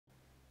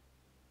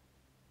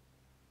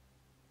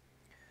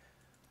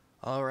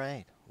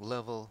Alright,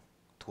 level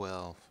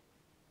 12.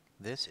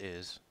 This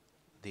is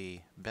the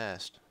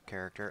best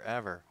character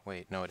ever.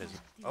 Wait, no it isn't.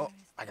 Oh,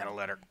 I got a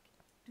letter.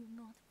 Do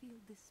not feel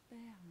despair,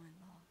 my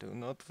love. Do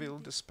not feel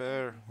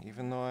despair,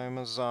 even though I'm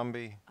a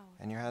zombie,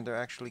 and you had to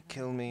actually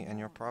kill me, and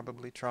you're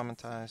probably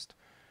traumatized,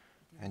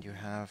 and you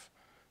have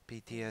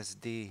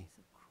PTSD,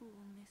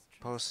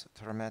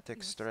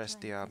 post-traumatic stress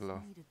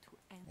Diablo.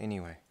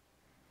 Anyway,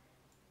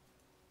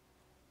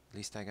 at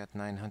least I got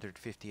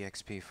 950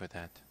 XP for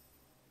that.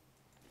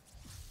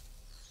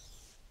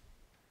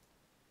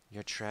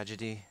 Your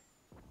tragedy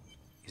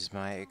is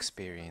my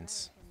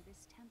experience.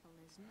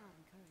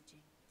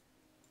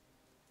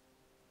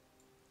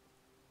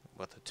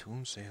 What the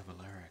tombs say of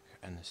Alaric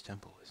and this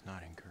temple is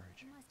not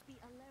encouraging. You must be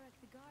Alaric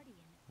the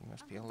Guardian. You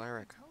must be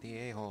Alaric,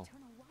 the a-hole.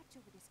 Watch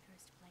over this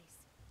cursed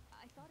place.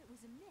 I thought it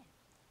was a myth.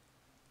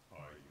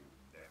 Are you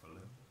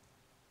Nephilim?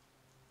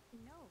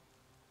 No,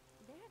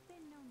 there have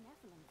been no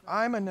Nephilim.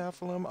 I'm a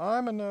Nephilim,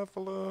 I'm a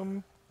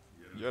Nephilim.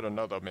 Yet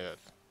another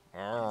myth.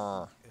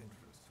 Arrgh.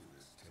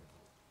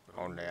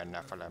 Only a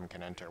Nephilim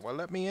can enter. Well,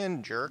 let me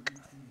in, jerk.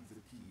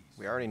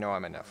 We already know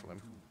I'm a Nephilim.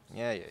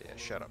 Yeah,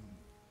 shut up.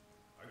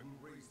 I will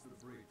raise the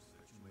bridge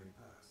that you may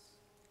pass.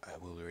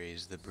 I will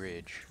raise the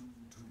bridge. Two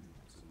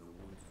tombs in the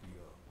woods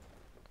beyond.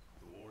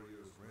 The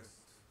warriors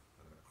rest,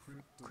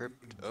 and a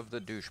Crypt of the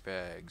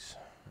douchebags.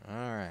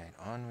 Alright,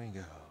 on we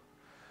go.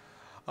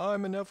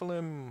 I'm a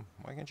Nephilim.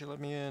 Why can't you let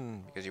me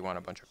in? Because you want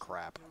a bunch of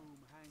crap.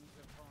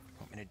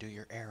 Want me to do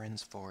your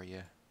errands for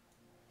you?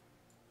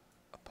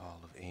 A pall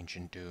of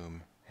ancient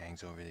doom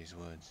hangs over these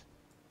woods.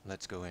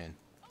 Let's go in.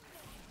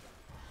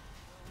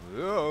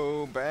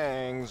 Whoa,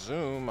 bang,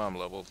 zoom. I'm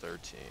level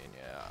 13,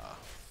 yeah.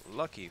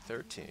 Lucky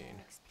 13.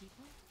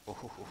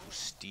 Oh,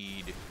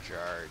 steed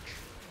charge.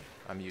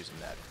 I'm using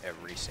that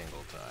every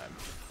single time.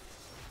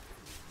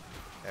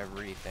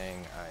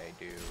 Everything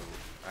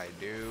I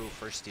do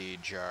for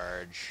steed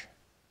charge.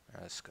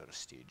 Let's go to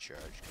steed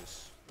charge,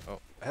 because... Oh,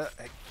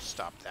 hey,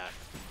 stop that.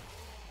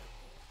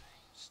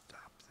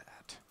 Stop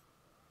that.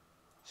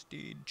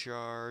 Steed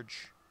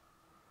charge.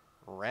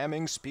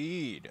 Ramming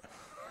speed.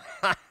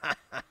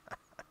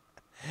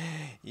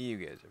 You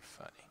guys are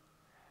funny.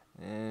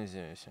 I'm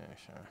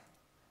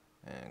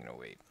gonna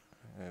wait.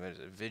 What is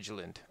it?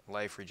 Vigilant.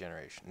 Life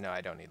regeneration. No,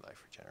 I don't need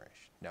life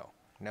regeneration. No.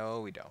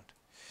 No, we don't.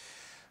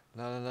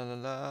 La la la la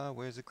la.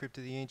 Where's the Crypt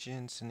of the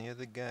Ancients and the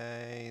other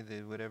guy?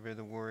 The whatever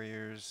the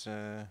warriors.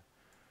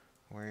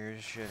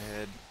 Warriors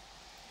shithead.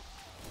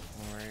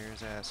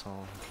 Warriors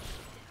asshole.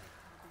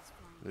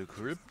 The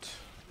Crypt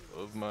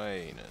of my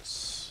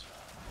anus.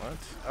 What?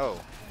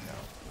 Oh,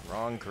 no.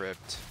 Wrong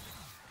crypt.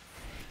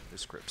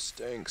 This crypt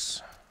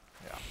stinks.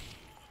 Yeah.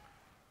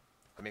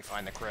 Let me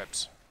find the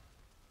crypts.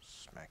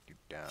 Smack you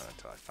down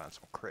until I find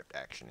some crypt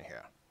action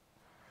here.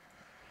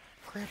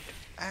 Crypt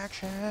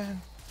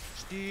action!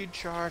 Steed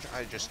charge.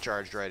 I just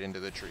charged right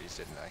into the trees,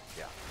 didn't I?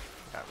 Yeah.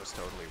 That was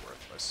totally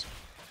worthless.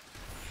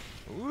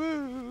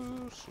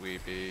 Woo!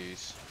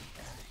 Sweepies.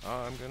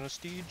 I'm gonna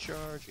steed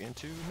charge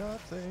into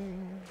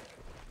nothing.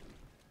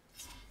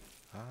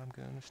 I'm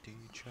gonna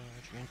steed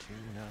charge into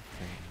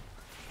nothing.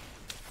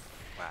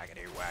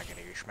 Waggity,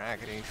 waggity,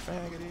 schmaggity,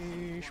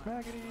 schmaggity,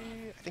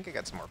 schmaggity. I think I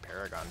got some more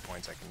Paragon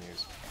points I can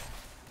use.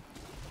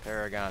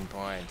 Paragon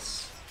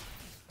points.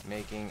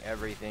 Making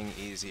everything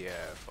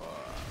easier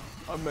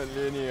for a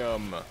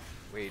millennium.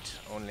 Wait,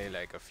 only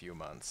like a few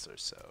months or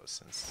so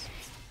since...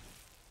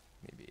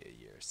 Maybe a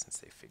year since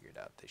they figured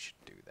out they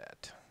should do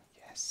that.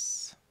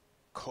 Yes.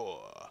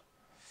 Core.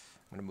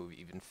 I'm gonna move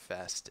even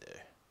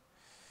faster.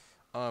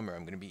 Armor,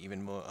 I'm going to be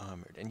even more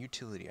armored. And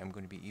utility, I'm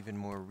going to be even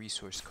more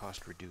resource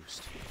cost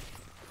reduced.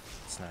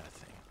 It's not a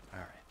thing.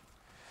 Alright.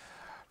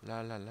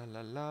 La la la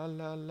la la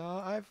la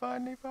la. I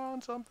finally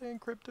found something.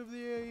 Crypt of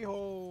the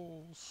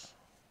a-holes.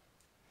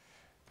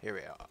 Here we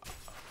are.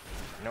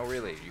 No,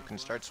 really, you can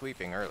start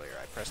sweeping earlier.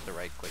 I pressed the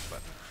right click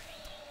button.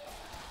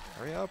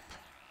 Hurry up.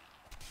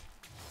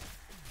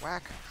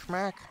 Whack.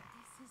 Schmack.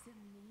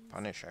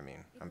 Punish, I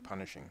mean. I'm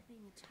punishing.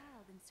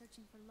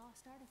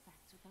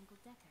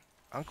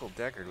 Uncle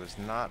Deckard was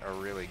not a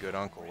really good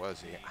uncle,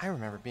 was he? I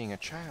remember being a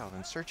child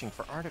and searching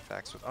for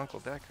artifacts with Uncle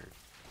Deckard.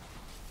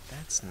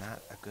 That's not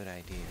a good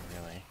idea,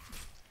 really.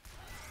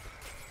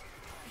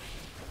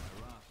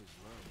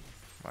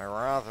 My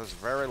wrath is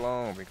very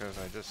low because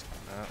I just...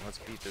 let's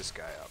beat this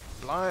guy up.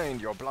 Blind!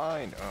 You're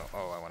blind!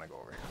 Oh, I want to go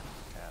over here.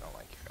 Yeah, I don't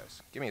like you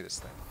guys. Give me this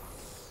thing.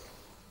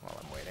 While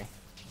I'm waiting.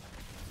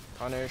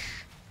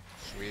 Punish.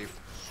 Sweep.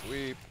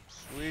 Sweep.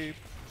 Sweep.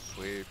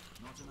 Sweep.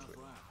 Sweep.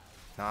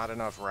 Not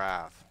enough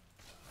wrath.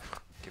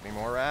 Give me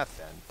more wrath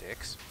then,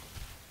 dicks.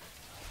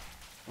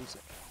 Who's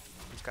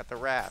got the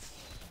wrath?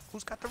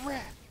 Who's got the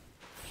wrath?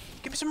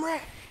 Give me some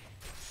wrath!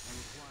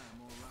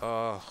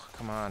 Oh,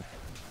 come on.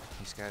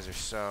 These guys are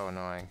so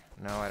annoying.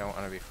 No, I don't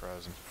want to be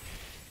frozen.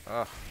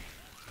 Oh,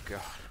 God.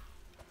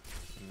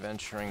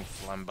 Venturing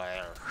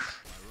flambeau.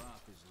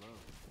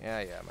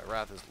 Yeah, my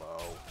wrath is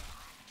low.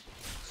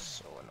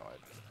 So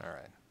annoyed.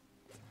 Alright.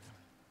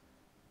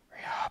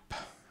 Hurry up.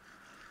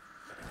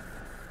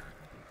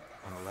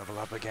 I want to level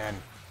up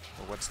again.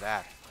 Well, what's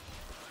that?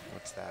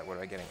 What's that? What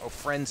am I getting? Oh,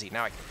 frenzy.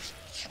 Now I can just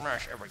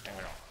smash everything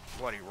in a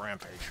bloody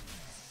rampage.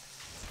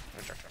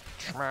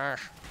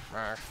 Smash,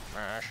 smash,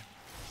 smash,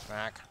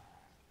 smack.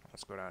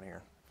 Let's go down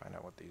here. Find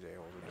out what these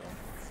a-holes are doing.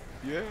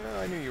 Yeah,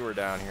 I knew you were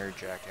down here,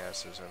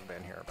 jackasses. I've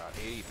been here about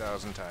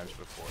 80,000 times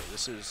before.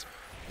 This is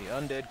the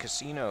Undead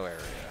Casino area.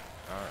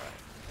 Alright.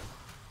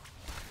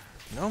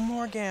 No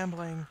more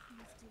gambling.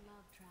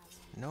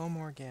 No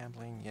more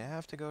gambling. You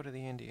have to go to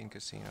the Indian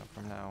Casino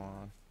from now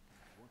on.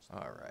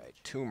 Alright.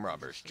 Tomb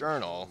Robber's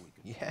Journal.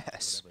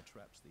 Yes. Whatever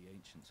traps the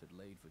ancients had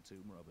laid for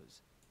tomb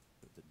robbers.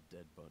 But the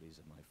dead bodies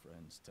of my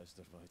friends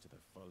testify to the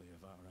folly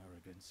of our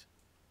arrogance.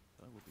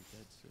 I will be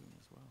dead soon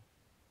as well.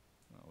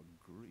 Our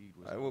greed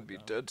was I will be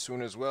dead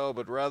soon as well,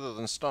 but rather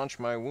than staunch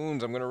my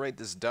wounds, I'm going to write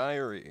this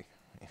diary.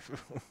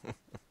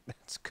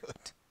 That's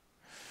good.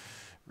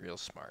 Real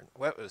smart.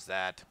 What was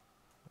that?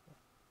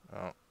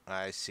 Oh,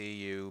 I see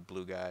you,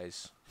 blue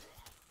guys.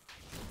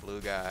 Blue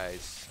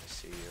guys, I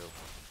see you.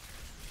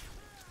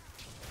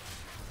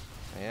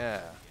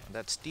 Yeah,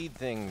 that steed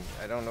thing,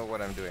 I don't know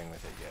what I'm doing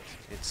with it yet.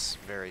 It's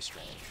very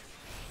strange.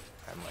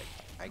 I'm like,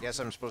 I guess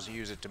I'm supposed to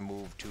use it to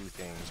move two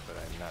things, but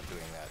I'm not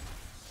doing that.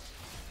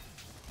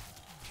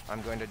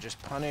 I'm going to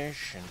just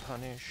punish and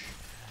punish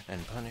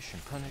and punish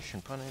and punish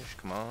and punish.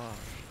 Come on.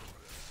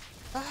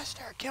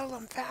 Faster, kill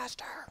them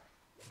faster.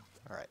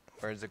 Alright,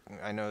 where's the...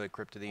 I know the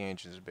Crypt of the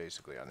Ancients is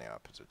basically on the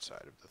opposite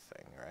side of the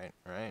thing, right?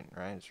 Right,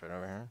 it's right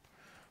over here.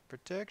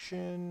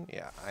 Protection.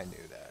 Yeah, I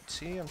knew that.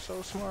 See, I'm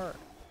so smart.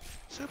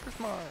 Super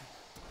smart.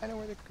 I know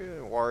where the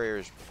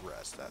Warriors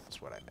Rest.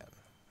 That's what I meant.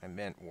 I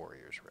meant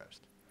Warriors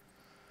Rest.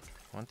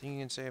 One thing you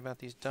can say about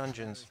these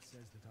dungeons.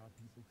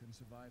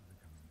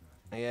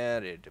 Yeah,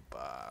 they did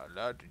a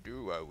lot to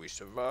do. We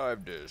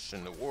survived this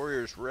in the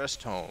Warriors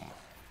Rest Home.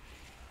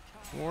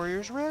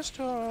 Warriors Rest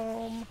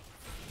Home.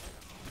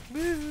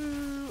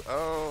 Woo!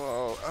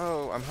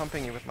 Oh, I'm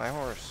humping you with my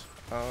horse.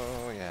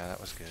 Oh, yeah, that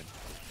was good.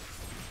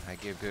 I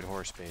give good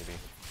horse, baby.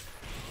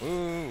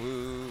 Woo,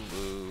 woo,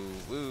 woo,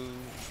 woo.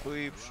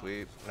 Sweep,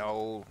 sweep.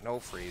 No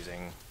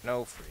freezing.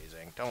 No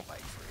freezing. Don't like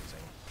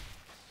freezing.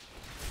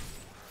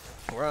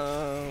 Wow,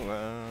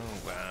 wow,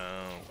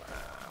 wow,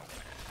 wow,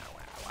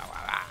 wow, wow,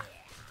 wow.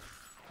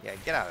 Yeah,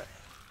 get out of it.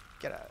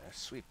 Get out of it.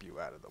 Sweep you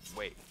out of the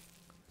way.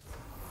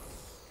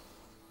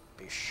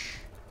 Bish.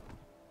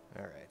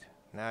 Alright.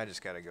 Now I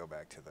just gotta go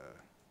back to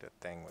the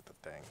thing with the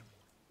thing.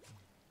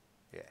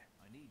 Yeah.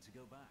 I need to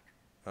go back.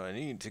 I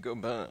need to go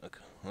back.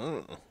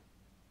 Huh.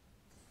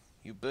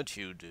 You bet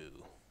you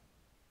do.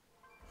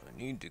 I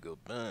need to go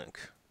back.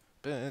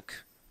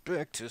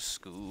 Back to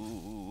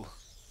school.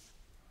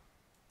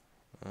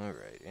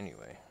 Alright,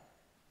 anyway.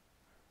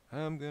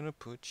 I'm gonna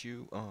put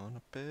you on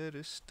a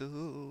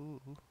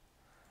pedestal.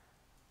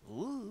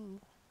 Ooh.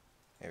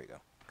 There we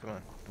go. Come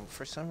on.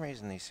 For some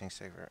reason these things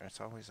say,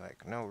 it's always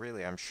like, no,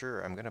 really, I'm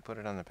sure I'm gonna put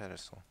it on the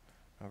pedestal.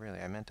 No, really,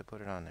 I meant to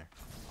put it on there.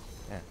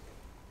 Yeah.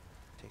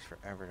 It takes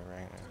forever to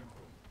write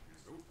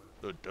it.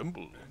 The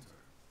temple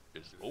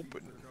is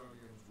open.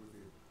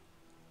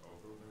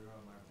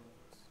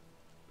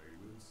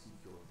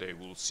 They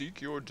will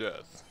seek your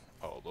death.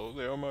 Although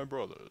they are my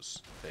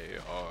brothers, they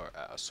are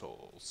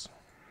assholes.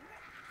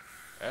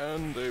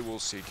 And they will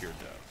seek your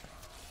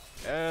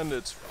death. And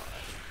it's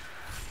fine.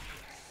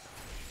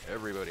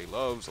 Everybody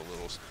loves a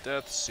little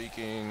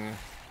death-seeking.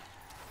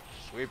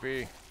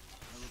 Sweepy.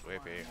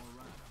 Sweepy.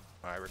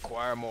 I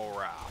require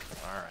morale.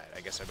 Alright,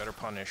 I guess I better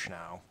punish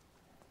now.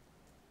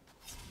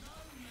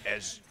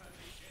 As...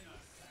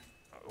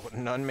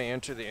 None may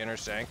enter the inner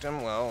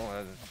sanctum?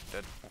 Well,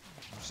 that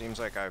seems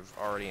like I've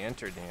already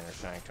entered the inner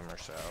sanctum or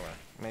so.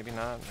 Maybe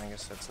not. I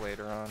guess that's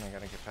later on. I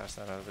gotta get past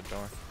that out of the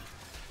door.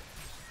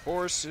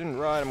 Horse and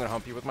ride. I'm gonna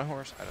hump you with my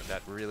horse.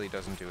 That really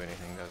doesn't do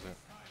anything, does it?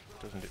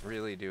 Doesn't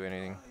really do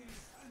anything.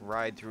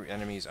 Ride through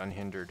enemies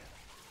unhindered.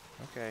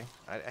 Okay.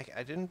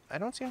 I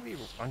don't seem to be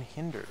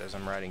unhindered as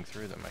I'm riding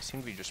through them. I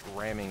seem to be just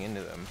ramming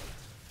into them.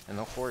 And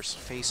the horse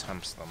face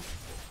humps them.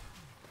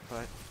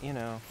 But, you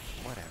know,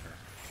 whatever.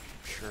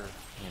 Sure,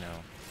 you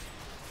know.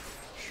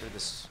 Sure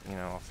this, you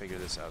know, I'll figure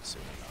this out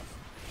soon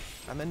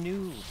enough. I'm a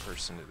new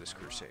person to this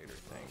Crusader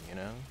thing, you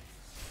know?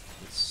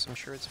 I'm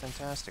sure it's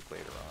fantastic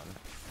later on.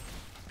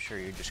 I'm sure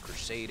you're just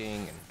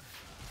crusading and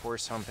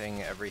horse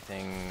humping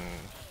everything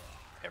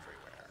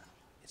everywhere.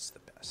 It's the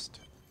best.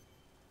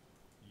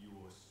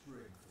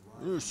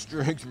 Your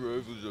strength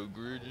rivals our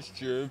greatest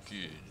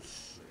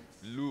champions.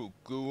 Look,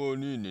 go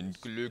on in and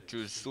collect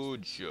your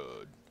sword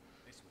shard.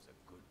 This was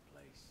a good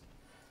place.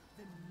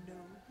 The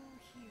noble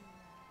hero.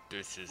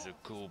 This is a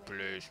cool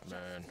place,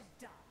 man.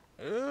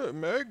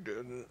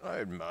 Magda,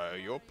 I admire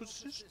your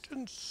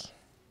persistence.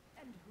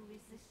 And who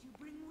is this you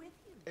bring with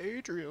you?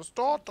 Adriel's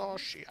daughter,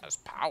 she has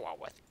power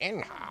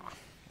within her.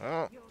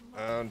 Oh,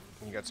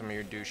 you got some of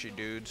your douchey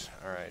dudes?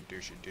 Alright,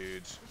 douchey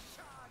dudes.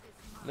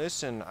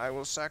 Listen, I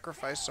will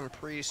sacrifice some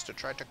priests to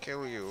try to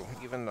kill you,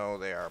 even though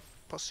they are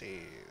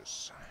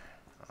pussies.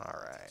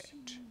 Alright.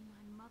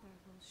 My mother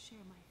will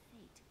share my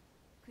fate.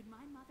 Could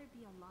my mother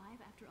be alive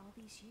after all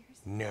these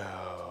years?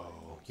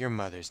 No, your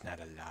mother's not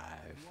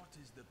alive. What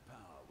is the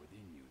power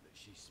within you that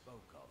she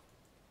spoke of?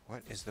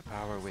 What is the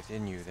power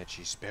within you that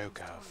she spoke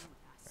of?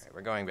 Alright,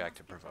 we're going back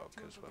to provoke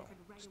as well.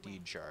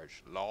 Steed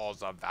charge.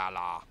 Laws of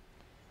valor.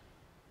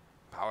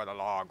 Power of the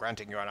law,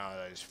 granting your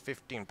allies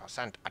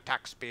 15%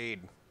 attack speed.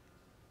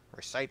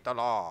 Recite the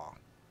law.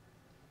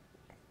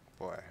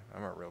 Boy,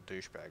 I'm a real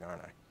douchebag,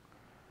 aren't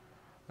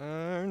I?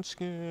 Iron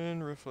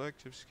skin,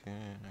 reflective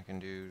skin. I can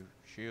do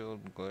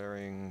shield,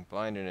 glaring,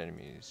 blinded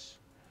enemies.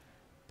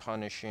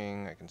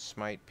 Punishing, I can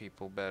smite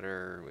people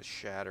better with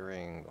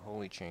shattering. The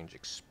holy change,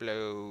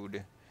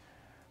 explode.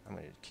 I'm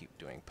going to keep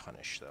doing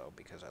punish though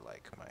because I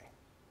like my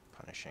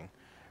punishing.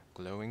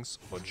 Glowing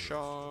sword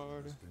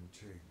shard. Has been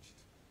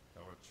changed.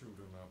 Our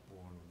children are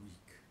born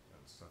weak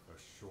and suffer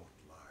short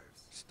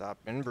lives. Stop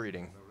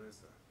inbreeding.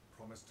 Crusader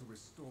promised to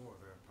restore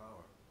their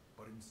power,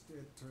 but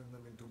instead turned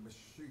them into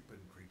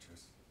misshapen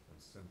creatures and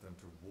sent them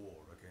to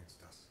war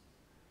against us.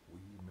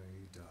 We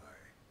may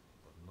die,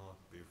 but not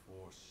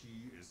before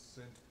she is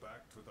sent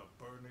back to the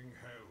burning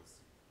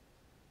hells.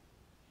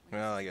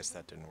 Well, I guess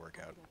that didn't work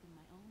out. Open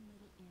my own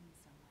little inn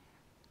somewhere.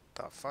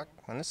 The fuck?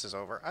 When this is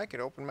over, I could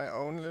open my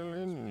own little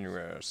inn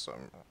anywhere. Well,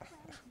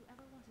 if you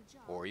ever want a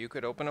job, Or you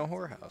could open a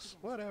whorehouse.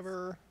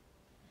 Whatever.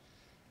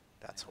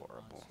 That's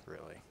horrible,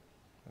 really.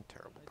 I'm a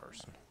terrible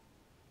person.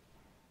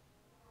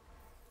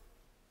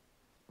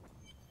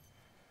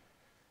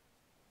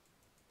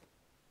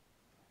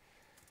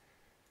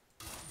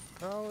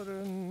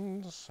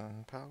 Paladins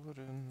and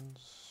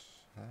paladins.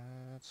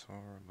 That's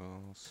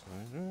horrible.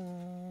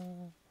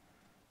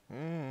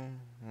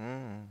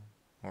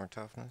 More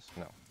toughness?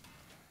 No.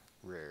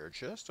 Rare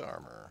chest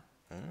armor.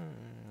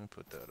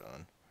 Put that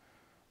on.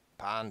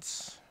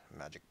 Pants.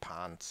 Magic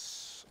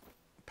pants.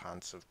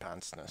 Pants of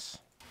pantsness.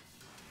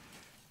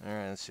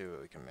 Alright, let's see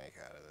what we can make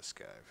out of this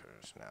guy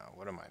first. Now,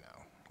 what am I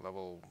now?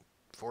 Level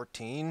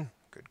 14?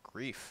 Good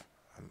grief.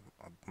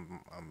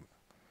 I'm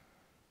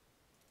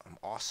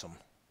awesome.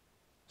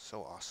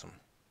 So awesome.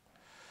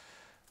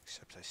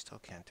 Except I still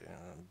can't do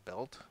a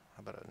belt.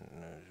 How about a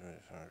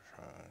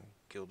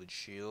gilded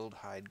shield,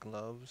 hide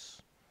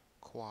gloves,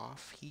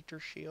 coif, heater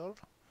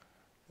shield,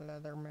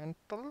 leather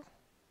mantle.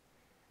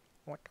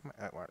 What am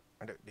I? What?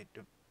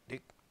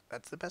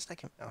 That's the best I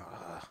can.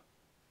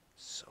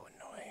 So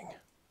annoying.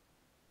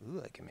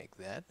 Ooh, I can make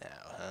that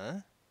now, huh?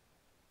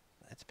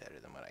 That's better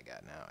than what I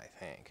got now, I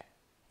think.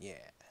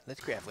 Yeah, let's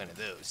craft one of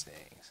those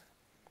things.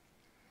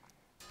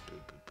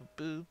 Boop, boop, boop,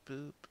 boop,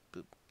 boop,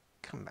 boop.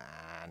 Come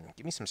on,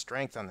 give me some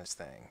strength on this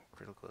thing.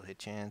 Critical hit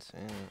chance.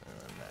 I'm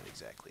not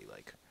exactly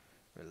like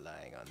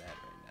relying on that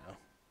right now.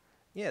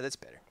 Yeah, that's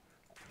better.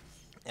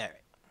 All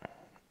right.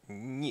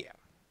 Yeah.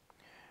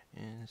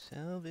 And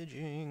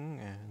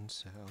salvaging and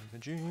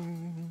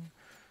salvaging,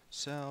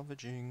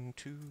 salvaging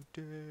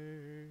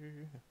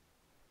today.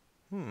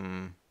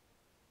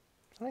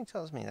 Something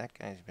tells me that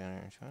guy's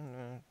better.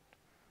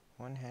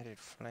 One-headed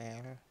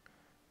flail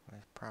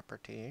with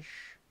properties.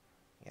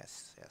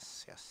 Yes,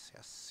 yes, yes,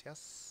 yes,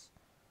 yes.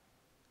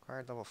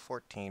 Required level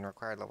 14,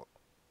 required level...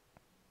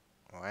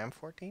 Oh, I am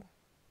 14?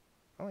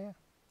 Oh, yeah.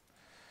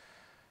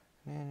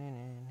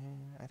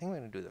 I think we're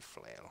going to do the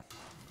flail.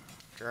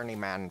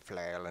 Journeyman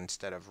flail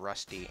instead of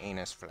rusty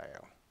anus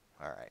flail.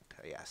 Alright,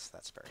 yes,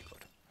 that's very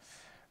good.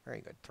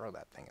 Very good. Throw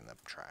that thing in the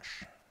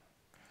trash.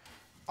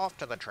 Off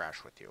to the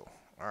trash with you.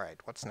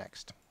 Alright, what's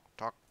next?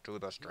 Talk to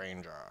the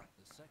stranger.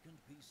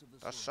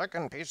 The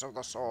second piece of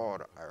the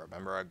sword. I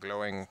remember a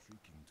glowing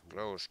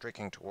glow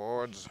streaking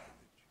towards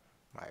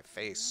my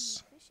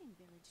face. The fishing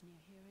village near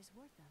here is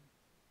worth them.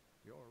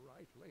 You're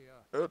right,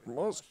 Leah. It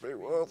must be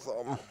worth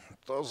them.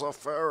 There's a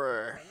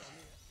ferry.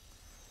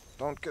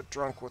 Don't get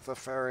drunk with the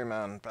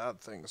ferryman. Bad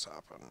things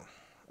happen.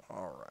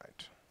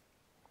 Alright.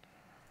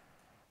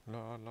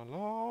 La la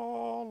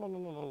la la la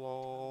la la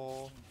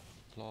la.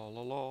 La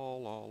la la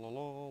la la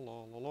la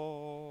la la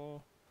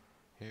la.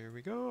 Here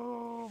we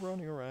go,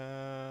 running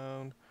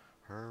around.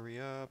 Hurry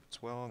up, it's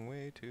a long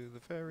way to the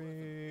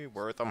ferry.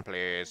 Worth them,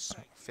 please.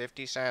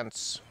 50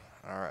 cents.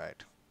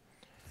 Alright.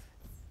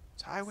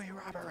 It's highway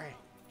robbery.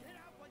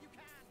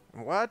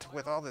 What?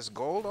 With all this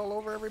gold all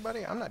over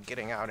everybody? I'm not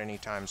getting out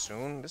anytime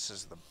soon. This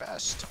is the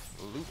best.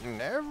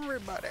 Looting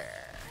everybody.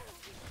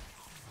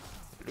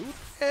 Loot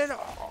it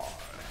all.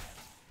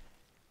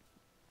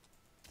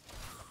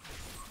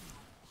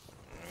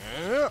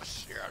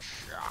 Yes, yes.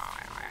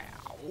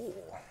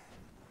 Oh,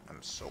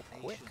 I'm so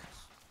quick.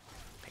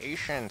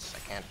 Patience. I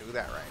can't do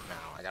that right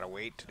now. I gotta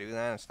wait to do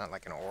that. It's not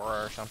like an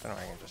aura or something where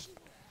I can just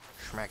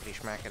schmackety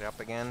schmack it up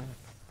again.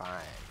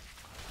 Fine.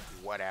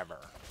 Whatever.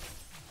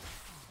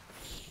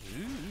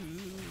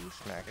 Ooh,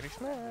 smackety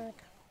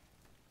smack.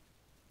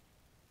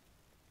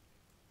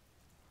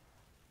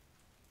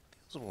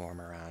 Feels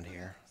warm around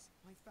here.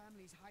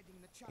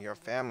 Your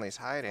family's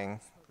hiding.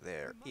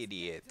 They're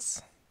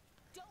idiots.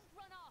 Don't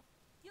run off.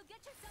 You'll get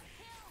yourself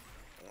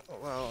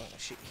killed. Well,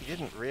 he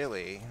didn't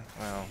really.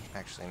 Well,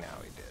 actually, no,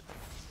 he did.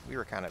 We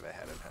were kind of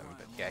ahead of him,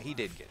 but yeah, he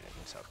did get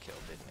himself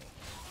killed, didn't he?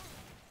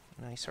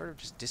 No, he sort of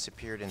just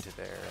disappeared into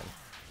there, and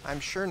I'm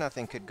sure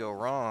nothing could go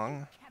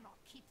wrong. Cannot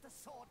keep the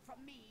sword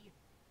from me.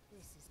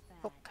 This is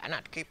bad. You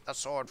cannot keep the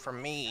sword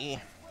from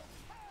me.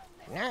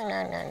 No,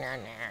 no, no, no,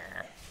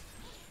 no.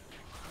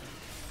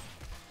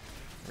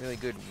 Really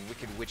good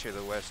Wicked Witch of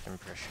the West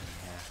impression.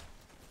 Yeah,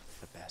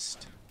 the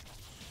best.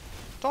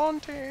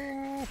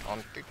 Taunting!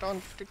 Taunty,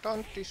 taunty,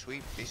 taunty,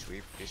 sweepy,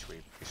 sweepy,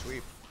 sweepy,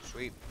 sweep,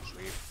 sweep,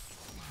 sweep.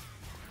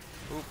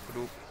 Oop,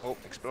 doop. Oh,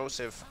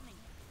 explosive.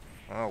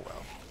 Oh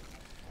well.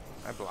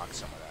 I blocked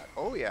some of that.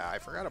 Oh yeah, I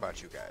forgot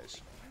about you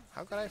guys.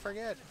 How could I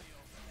forget?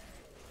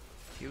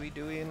 Huey,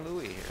 Dewey, and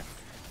Louie here.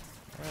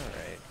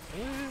 Alright.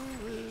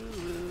 Woo, woo,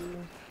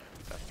 woo.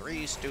 The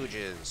Three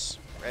Stooges.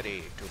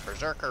 Ready to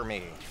berserker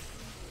me.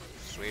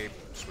 Sweep,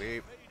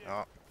 sweep.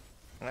 Oh,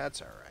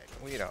 that's alright.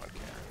 We don't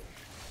care.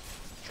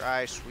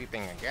 Try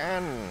sweeping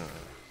again.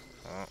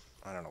 Oh,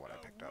 I don't know what I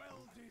picked up.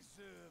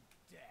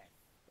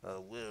 A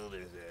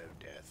well-deserved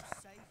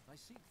death. I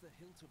seek the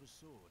hilt of a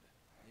sword.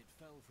 It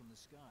fell from the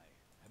sky.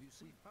 Have you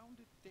seen?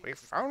 We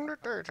found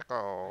it days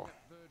ago.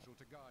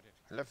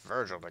 I left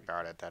Virgil to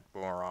guard it, that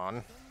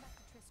moron.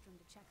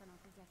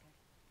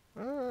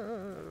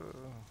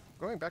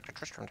 Going back to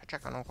Tristram to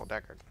check on Uncle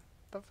Deckard.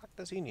 The fuck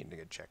does he need to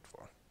get checked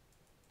for?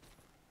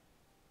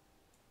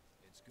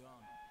 It's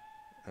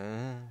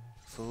gone.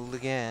 Fooled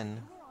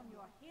again. You're on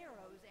your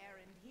hero's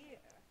errand here.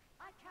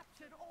 I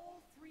captured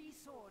all 3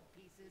 sword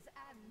pieces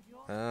and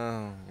your...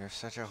 Oh, you're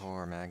such a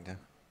whore, Magda.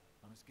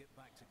 I must get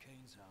back to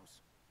Kane's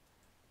house.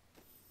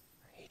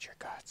 I hate your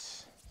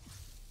guts.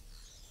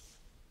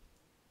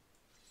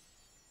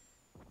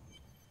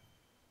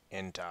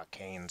 Into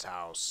Kane's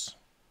house.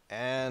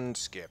 And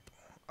skip.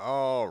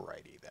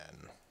 Alrighty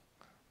then.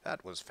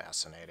 That was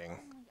fascinating.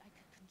 Only I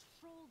could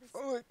control this.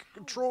 Oh, I can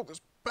control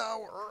this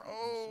power.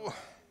 Oh.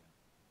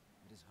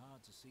 It is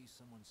hard to see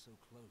someone so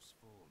close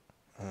fall.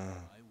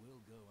 I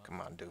will go out.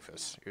 Come on,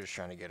 doofus. You're just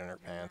trying to get in her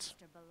pants.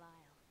 Master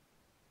Belial.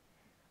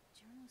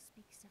 Journal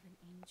speaks of an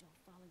angel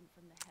falling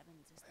from the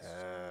heavens as the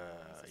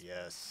storm rises.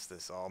 Yes,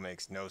 this all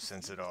makes no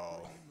sense at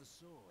all. Bring him the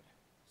sword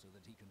so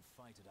that he can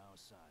fight at our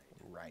side.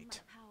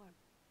 Right. My power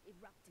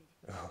erupted.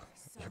 Oh,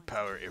 The your sun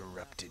power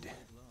erupted.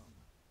 Live long.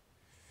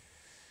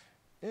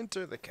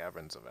 Enter the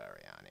caverns of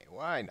Ariane.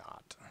 Why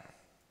not?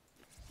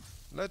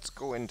 Let's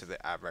go into the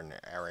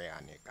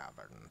Ariane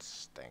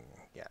caverns thing.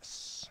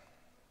 Yes.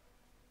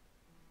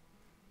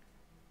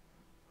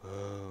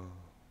 Oh,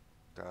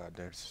 God,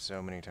 there's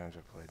so many times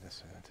I've played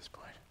this at this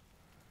point.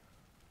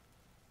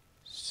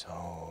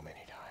 So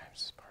many times.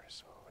 This part is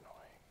so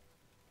annoying.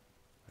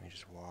 Let me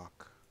just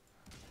walk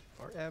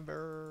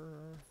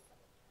forever.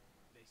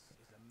 This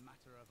is a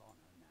matter of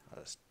honor now.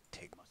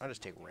 I'll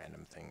just take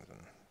random things and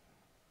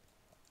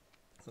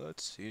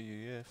let's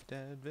see if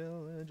dead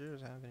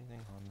villagers have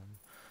anything on them.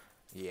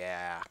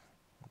 Yeah,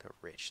 the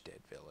rich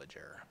dead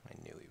villager. I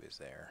knew he was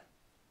there.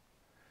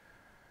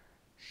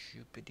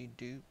 Shoopity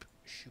doop,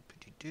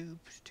 shoopity doop.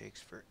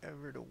 Takes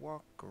forever to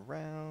walk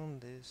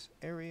around this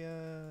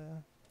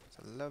area. It's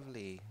a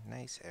lovely,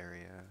 nice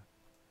area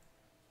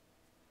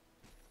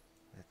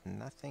with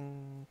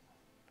nothing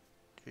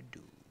to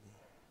do.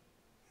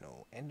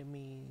 No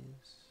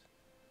enemies.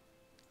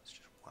 Let's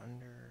just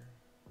wander.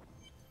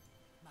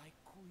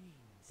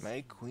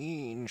 My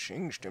queen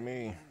sings to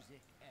me.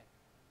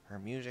 Her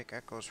music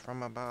echoes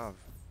from above,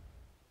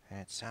 and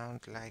it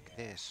sounds like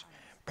this.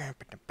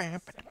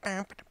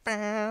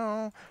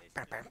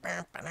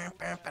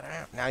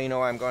 Now you know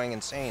why I'm going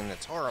insane.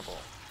 That's horrible.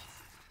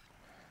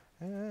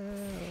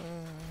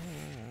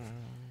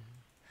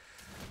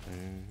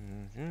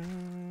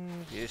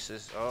 This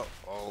is oh,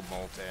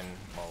 molten.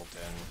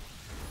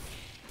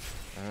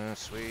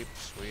 Sweep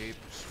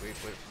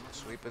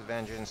with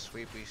vengeance.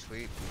 Sweep.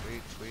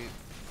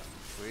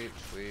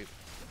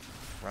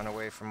 Run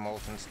away from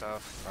molten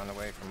stuff.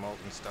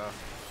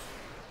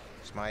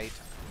 Smite.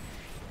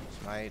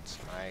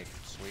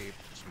 Sweep.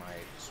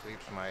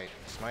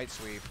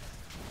 Sweep.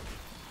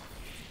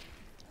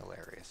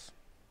 Hilarious.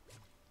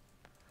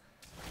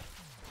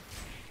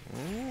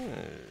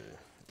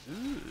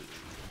 Ooh.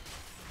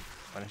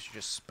 Why don't you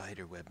just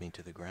spiderweb me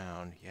to the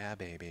ground? Yeah,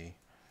 baby.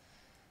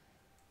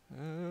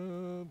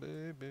 Oh,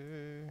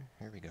 baby.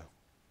 Here we go.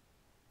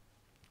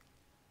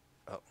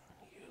 Oh,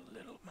 you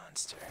little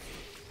monster.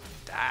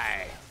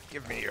 Die.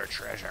 Give me your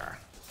treasure.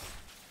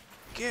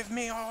 Give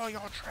me all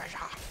your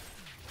treasure.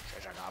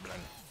 Treasure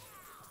goblin.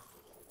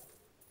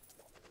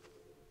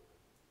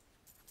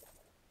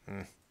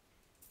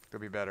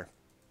 Could be better.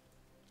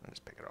 I'll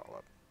just pick it all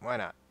up. Why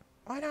not?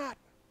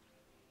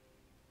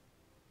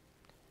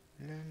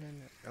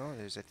 Oh,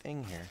 there's a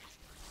thing here.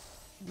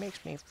 It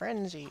makes me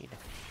frenzied.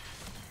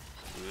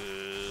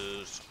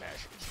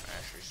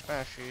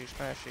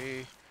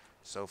 Smashy.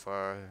 So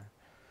far,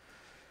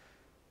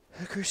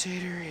 the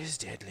Crusader is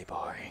deadly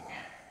boring.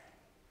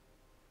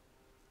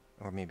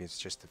 Or maybe it's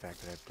just the fact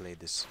that I've played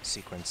this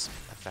sequence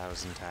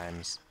 1,000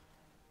 times.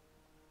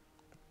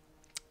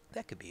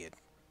 That could be it.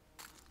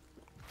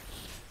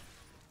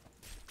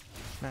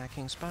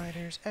 Smacking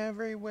spiders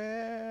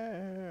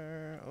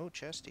everywhere. Oh,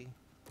 Chesty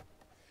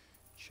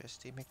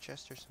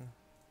McChesterson.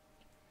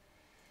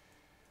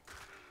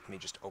 Let me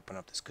just open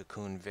up this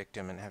cocoon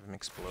victim and have him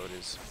explode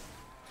his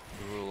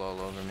drool all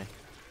over me.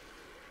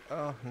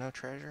 Oh, no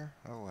treasure?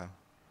 Oh well.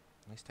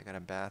 least I got a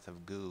bath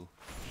of goo.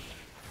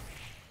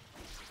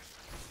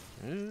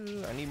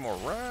 Ooh, I need more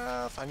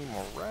wrath. I need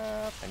more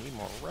wrath. I need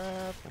more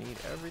wrath. I need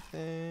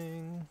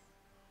everything.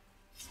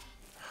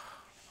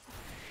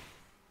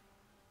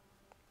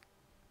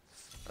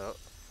 Oh,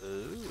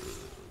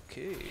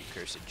 okay.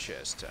 Cursed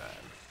chest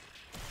time.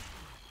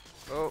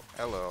 Oh,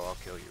 hello. I'll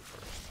kill you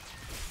first.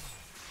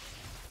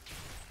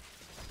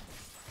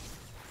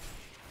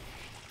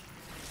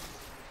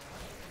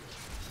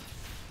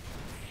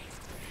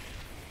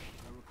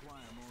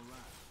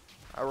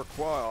 I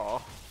require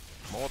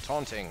more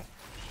taunting.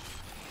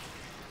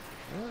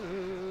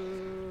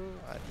 Ooh,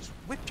 I just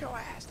whipped your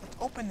ass. Let's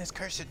open this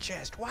cursed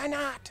chest. Why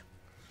not?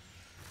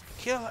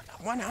 Kill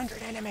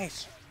 100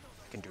 enemies.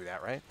 I can do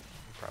that, right?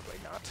 Probably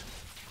not.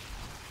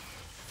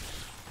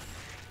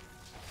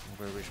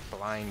 I wish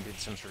blind did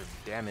some sort of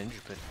damage,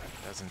 but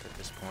it doesn't at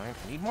this point.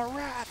 I need more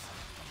wrath.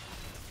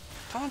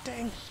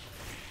 Taunting.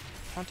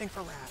 Taunting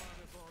for wrath.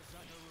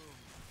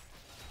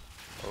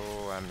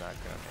 Oh, I'm not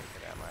gonna make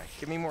it, am I?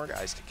 Give me more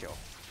guys to kill.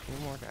 Give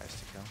me more guys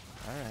to kill.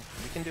 Alright,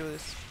 we can do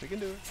this. We can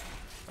do it.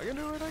 I can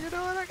do it, I can do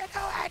it, I can do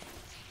it!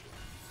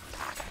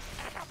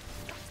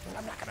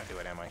 I'm not gonna do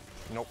it, am I?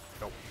 Nope,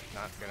 nope,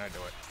 not gonna do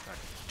it.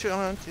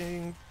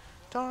 Taunting,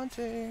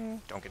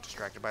 taunting. Don't get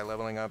distracted by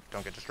leveling up.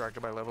 Don't get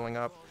distracted by leveling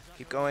up.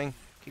 Keep going,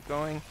 keep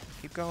going,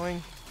 keep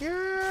going.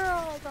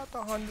 Yeah, I got the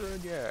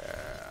 100, yeah.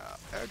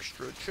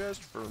 Extra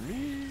chest for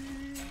me.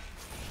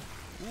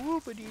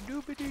 Whoopity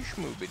doopity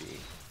schmoopity.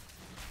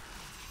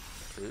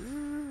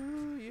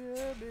 Ooh,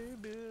 yeah,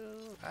 baby.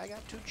 I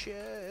got 2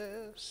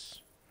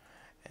 chests.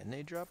 And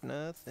they drop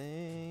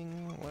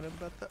nothing. What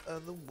about the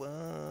other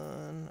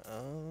one?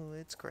 Oh,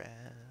 it's crap.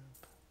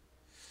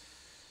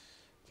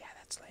 Yeah,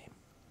 that's lame.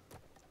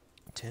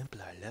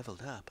 Templar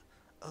leveled up.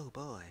 Oh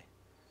boy.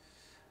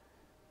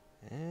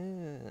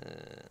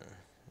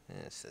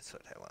 Yes, that's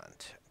what I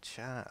want.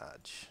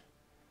 Charge.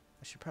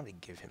 I should probably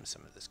give him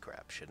some of this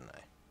crap, shouldn't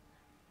I?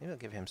 Maybe I'll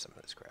give him some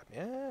of this crap.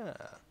 Yeah.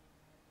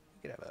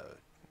 You could have a...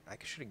 I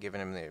should have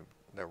given him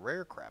the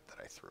rare crap that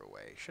I threw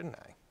away, shouldn't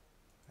I?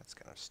 That's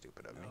kind of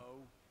stupid of me.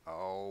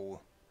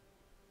 Oh.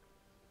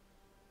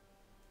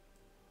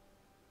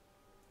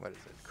 What is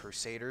it?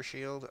 Crusader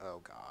shield? Oh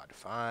god.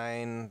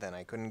 Fine. Then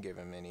I couldn't give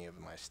him any of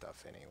my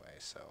stuff anyway,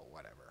 so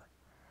whatever.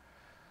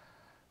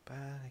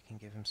 But I can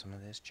give him some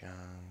of this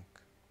junk.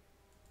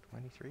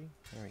 23?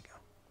 There we go.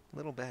 A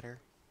little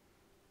better.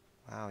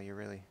 Wow, you're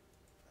really...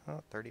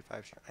 Oh,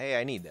 35 strength. Hey,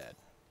 I need that.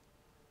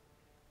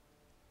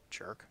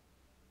 Jerk.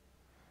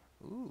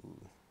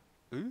 Ooh.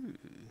 Ooh.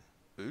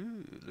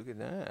 Ooh, look at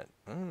that.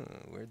 Oh,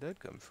 where'd that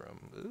come from?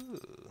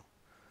 Ooh.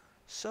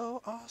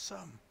 So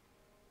awesome.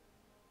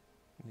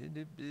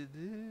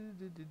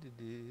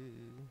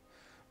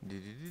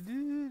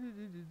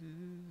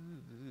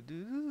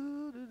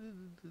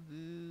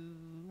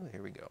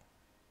 Here we go.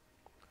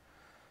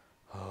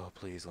 Oh,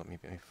 please let me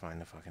find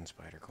the fucking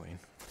Spider Queen.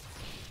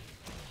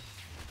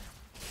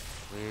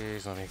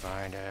 Please let me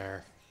find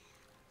her.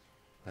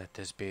 Let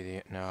this be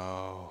the...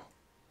 No.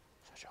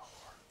 Such a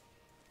whore.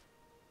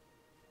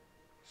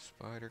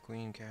 Spider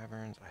Queen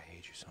Caverns. I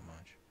hate you so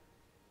much.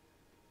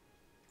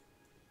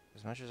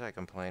 As much as I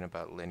complain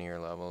about linear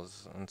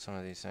levels on some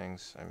of these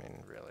things, I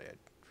mean, really, I'd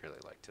really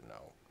like to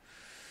know.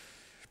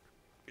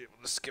 Be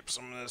able to skip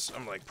some of this.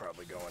 I'm like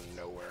probably going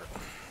nowhere.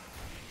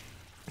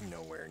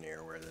 Nowhere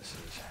near where this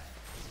is.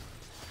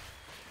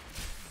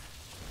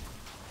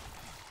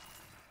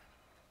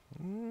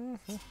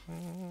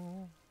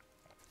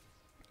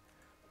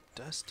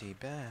 Dusty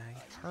bag.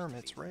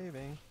 Hermit's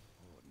raving.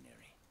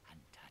 Ordinary,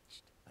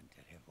 untouched,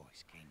 until her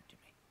voice came to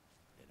me.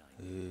 Then I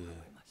knew how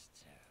I must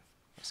serve.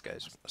 This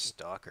guy's a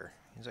stalker.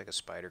 He's like a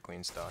Spider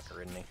Queen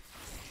stalker, isn't he?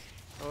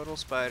 Total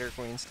Spider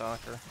Queen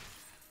stalker.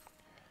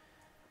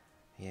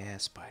 Yeah,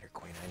 Spider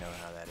Queen. I know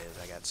how that is.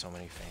 I got so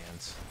many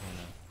fans. You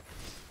know.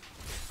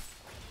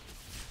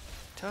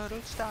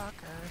 Total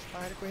stalker.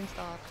 Spider Queen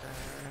stalker.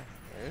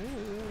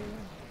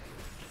 Ooh.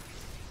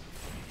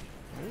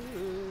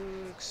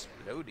 Ooh,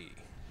 explodey.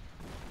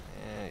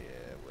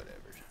 Yeah,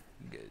 whatever.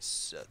 You guys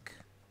suck.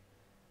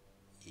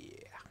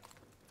 Yeah.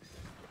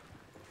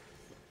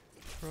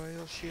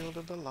 Royal Shield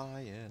of the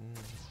Lion.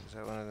 Is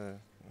that one of the...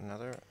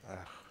 another?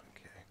 Ugh,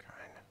 okay,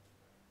 kind.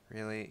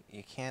 Really?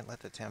 You can't let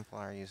the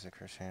Templar use the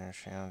Crusader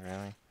Shield,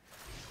 really?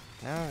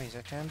 No, he's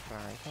a Templar.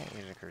 He can't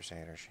use a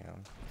Crusader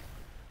Shield.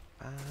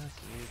 Fuck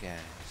you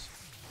guys.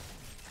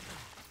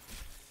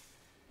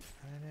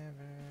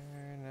 Whatever,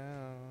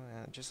 no.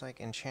 Just like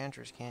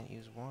enchanters can't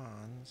use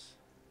wands.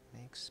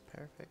 Makes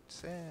perfect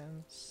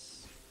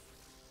sense.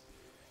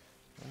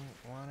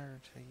 Wouldn't want her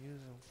to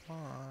use a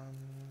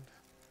wand.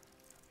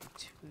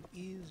 Too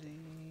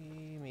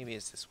easy. Maybe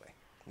it's this way.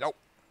 Nope.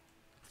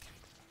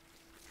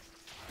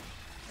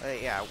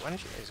 Yeah, why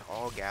don't you guys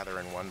all gather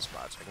in one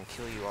spot so I can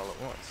kill you all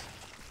at once?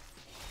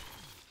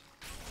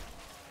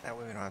 That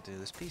way we don't have to do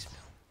this piecemeal.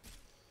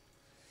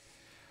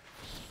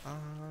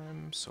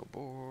 I'm so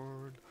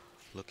bored.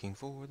 Looking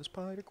for the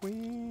Spider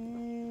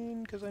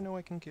Queen, because I know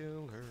I can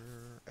kill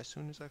her as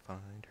soon as I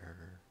find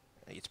her.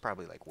 It's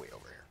probably like way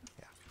over here.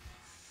 Yeah.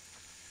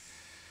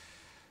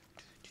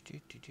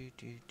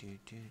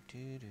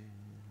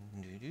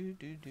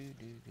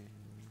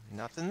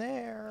 Nothing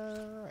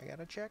there. I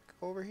gotta check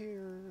over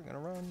here. I'm gonna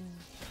run.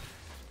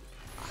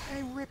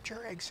 I ripped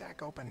your egg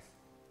sac open.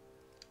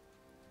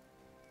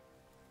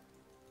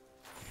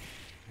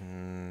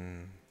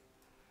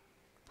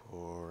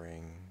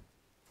 Boring.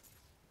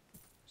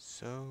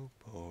 So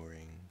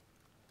boring.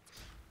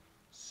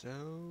 So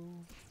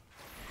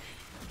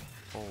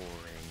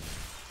boring.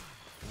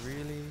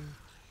 Really?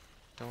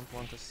 Don't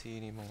want to see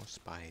any more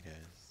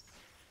spiders.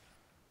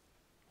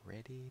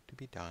 Ready to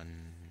be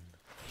done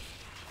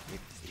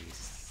with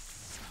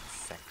this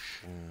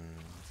section.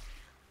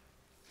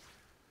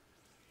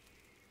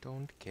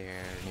 Don't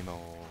care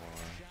anymore.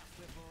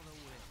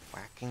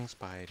 Whacking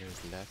spiders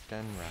left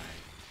and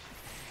right,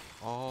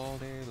 all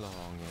day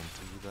long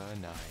into the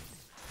night.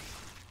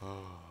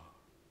 Open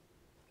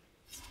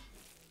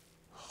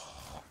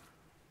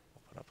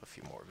up a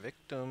few more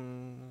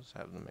victims,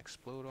 have them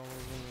explode all over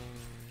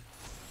me.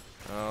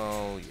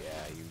 Oh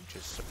yeah, you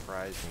just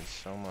surprised me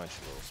so much,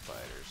 little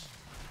spiders.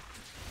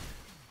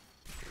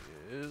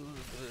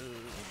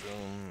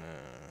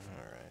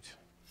 Alright.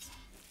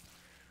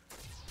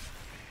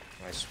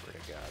 I swear to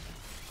God.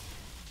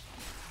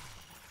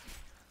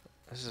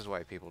 This is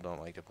why people don't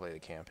like to play the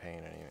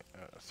campaign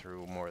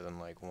through more than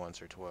like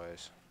once or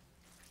twice.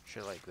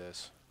 Shit like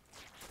this.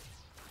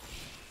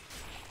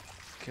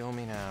 Kill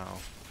me now.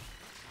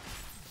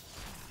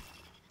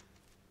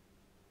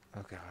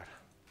 Oh God.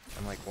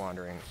 I'm like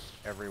wandering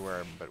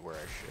everywhere but where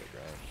I should,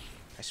 right?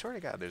 I swear to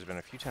God, there's been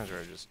a few times where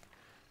I just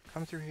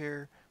come through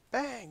here,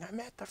 bang, I'm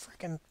at the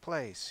frickin'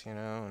 place, you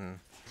know,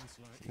 and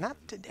not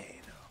today,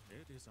 though.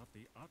 It is of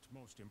the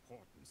utmost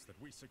importance that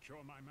we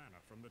secure my manor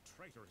from the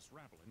traitorous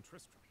rabble in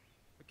Tristram.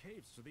 The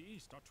caves to the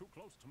east are too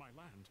close to my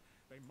land.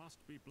 They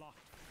must be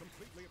blocked,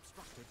 completely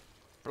obstructed.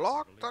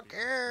 Block the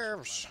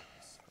caves!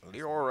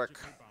 Leoric,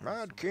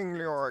 Mad King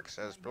Leoric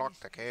says block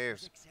the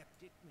caves.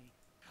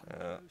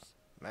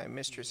 My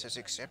mistress has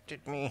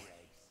accepted me.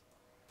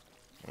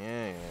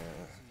 Yeah,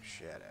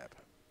 shut up.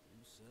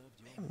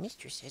 My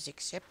mistress has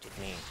accepted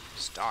me,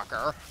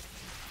 stalker.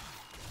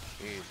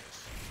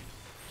 Jesus.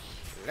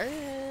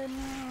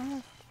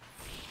 Lame.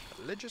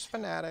 Religious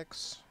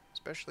fanatics,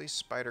 especially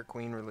Spider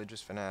Queen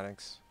religious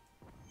fanatics.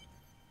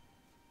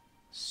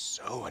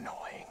 So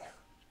annoying.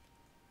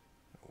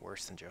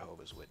 Worse than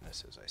Jehovah's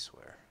Witnesses, I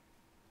swear.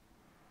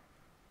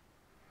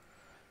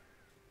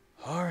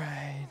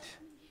 Alright.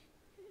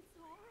 It's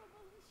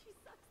horrible. She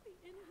sucks the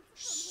innards.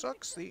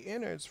 Sucks the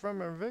innards from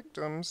her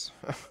victims.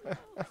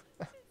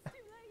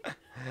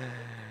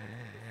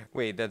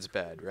 Wait, that's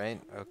bad,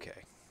 right?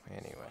 Okay.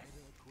 Anyway.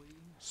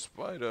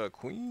 Spider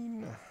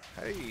Queen.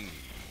 Hey.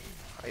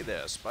 Hi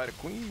there, Spider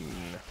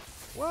Queen.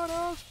 What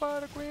up,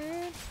 Spider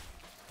Queen?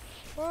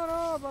 What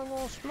up? I'm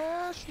gonna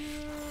smash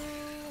you.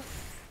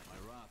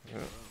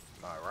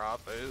 My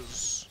wrath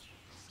is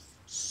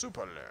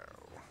super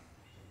low.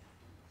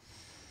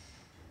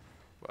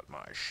 But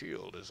my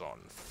shield is on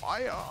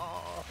fire.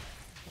 Alright,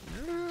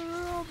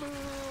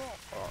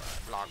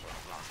 block, block,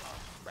 block, block.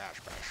 Bash,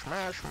 bash,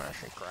 smash,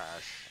 smash, and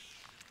crash.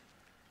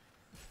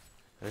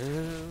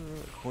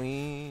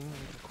 Queen,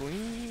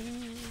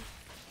 queen.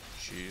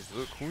 She's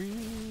the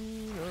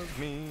queen of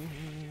me.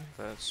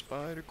 That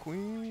Spider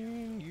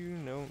Queen, you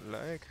don't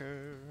like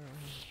her.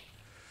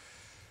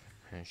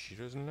 And she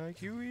doesn't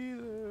like you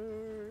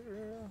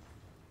either.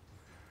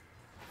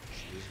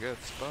 She's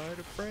got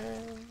spider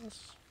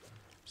friends.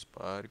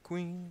 Spider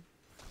Queen,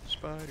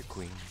 Spider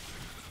Queen.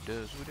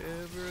 Does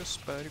whatever a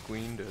Spider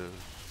Queen does.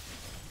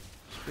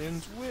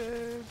 Spins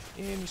web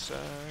any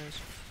size.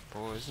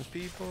 Poisons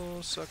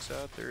people, sucks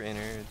out their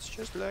innards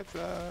just like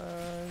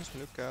flies.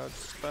 Look out,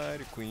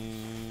 Spider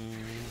Queen.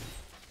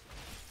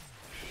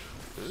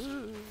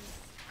 Ooh.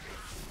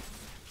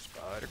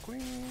 Spider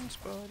Queen,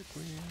 Spider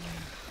Queen.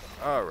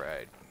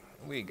 Alright,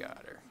 we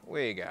got her.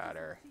 We got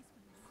her.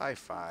 High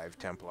five,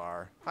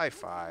 Templar. High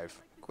five.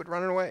 Quit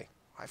running away.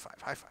 High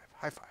five, high five,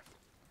 high five.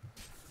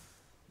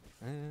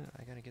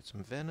 I gotta get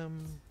some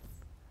venom.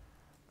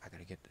 I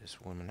gotta get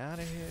this woman out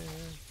of here.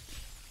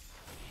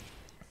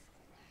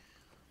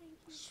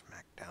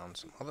 Smack down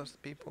some other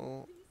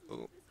people.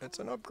 Oh, it's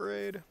an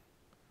upgrade.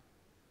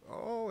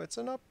 Oh, it's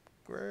an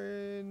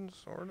upgrade,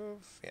 sort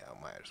of. Yeah,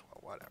 might as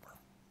well, whatever.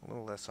 A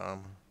little less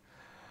armor.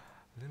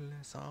 A little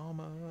less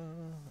armor.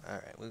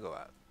 Alright, we go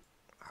out.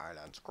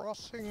 Highlands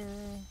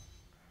Crossing.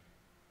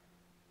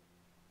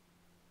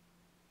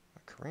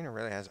 Karina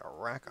really has a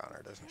rack on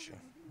her, doesn't she?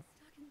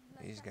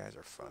 These guys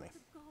are funny.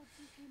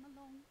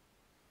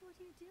 What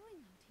are you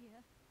doing out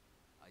here?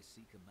 I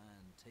seek a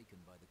man taken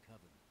by the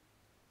Coven.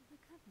 The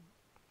Coven.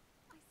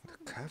 The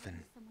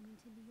Coven? Someone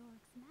into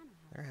Leoric's manor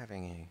house. They're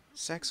having a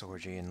sex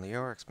orgy in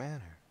Leoric's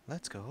manor.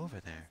 Let's go over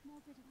there.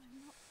 Small bit of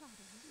I'm not proud of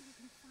it. You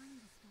can find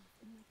the stuff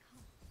in my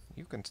car.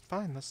 You can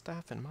find the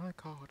staff in my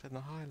cart in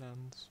the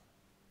Highlands.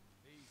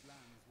 These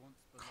lands once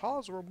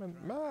Coswell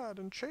went mad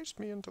and chased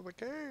me into the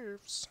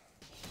caves.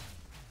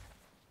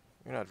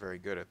 You're not very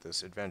good at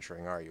this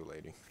adventuring, are you,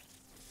 lady?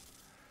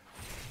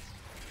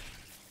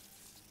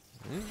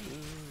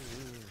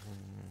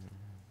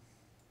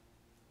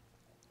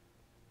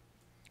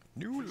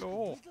 New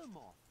law.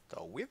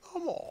 The Wither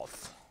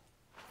Moth.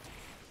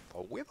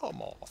 The Wither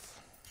Moth.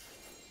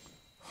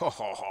 Ho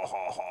ho ho ho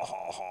ho ho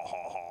ho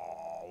ho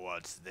ho.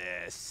 What's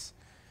this?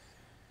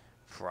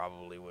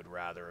 Probably would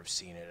rather have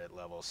seen it at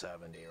level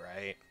 70,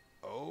 right?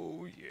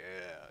 Oh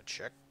yeah,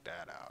 check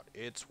that out.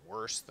 It's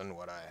worse than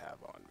what I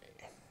have on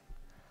me.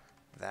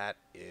 That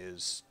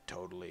is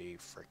totally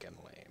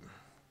freaking lame.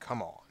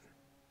 Come on.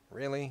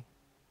 Really?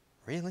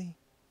 Really?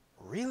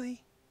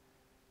 Really?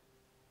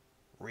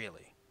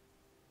 Really?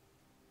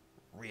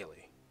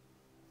 Really?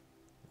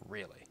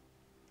 Really?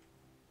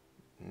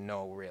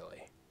 No,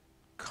 really.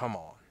 Come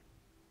on.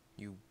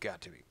 You got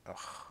to be... Ugh.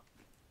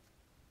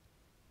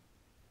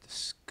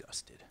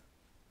 Disgusted.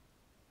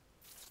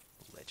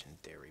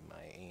 Legendary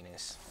my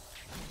anus.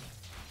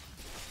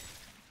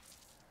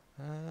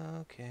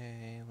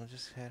 Okay, we'll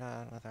just head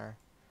on with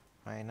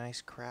my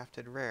nice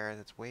crafted rare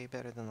that's way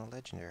better than the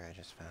legendary I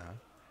just found.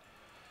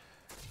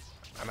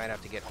 I might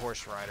have to get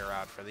Horse Rider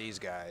out for these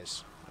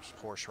guys. Just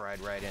Horse Ride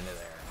right into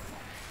there.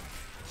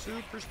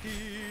 Super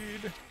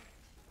speed!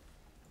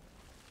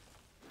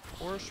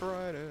 Horse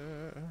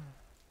Rider!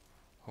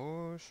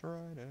 Horse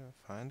Rider,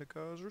 find the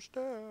Kaiser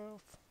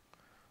staff.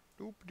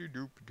 Doopity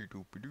doopity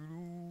doopity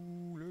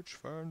doo. Let's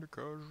find the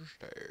Kaiser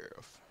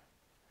staff.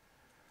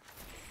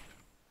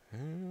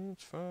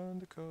 Let's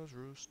find the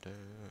Kaiser staff.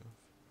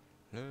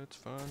 Let's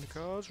find the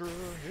Kaiser.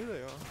 Here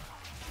they are.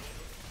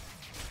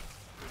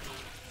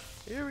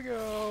 Here we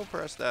go.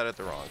 Press that at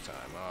the wrong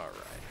time.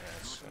 Alright,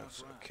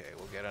 that's okay.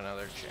 We'll get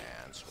another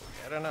chance. We'll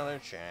get another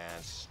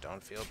chance.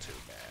 Don't feel too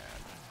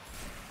bad.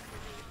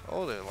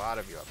 Oh, there's a lot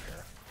of you up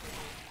here.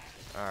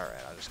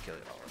 Alright, I'll just kill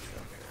you all of you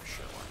up here.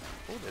 Sure, why not?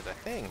 Oh, there's a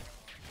thing.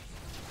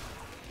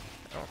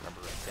 I don't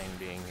remember a thing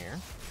being here.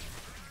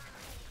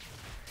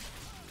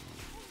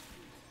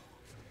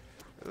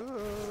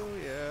 Oh,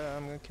 yeah,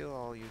 I'm gonna kill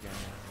all you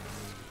guys.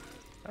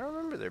 I don't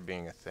remember there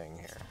being a thing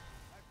here.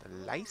 The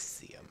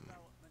Lyceum.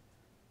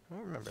 I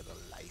don't remember the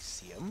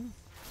Lyceum.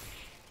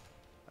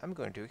 I'm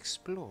going to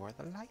explore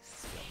the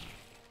Lyceum.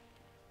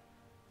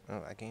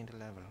 Oh, I gained a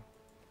level.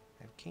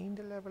 I've gained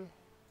a level.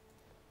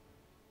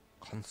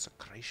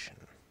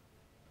 Consecration.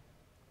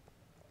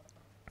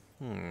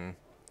 I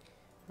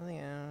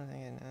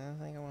don't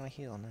think I want to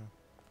heal now.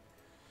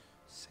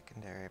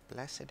 Secondary.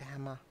 Blessed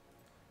Hammer.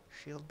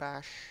 Shield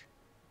Bash.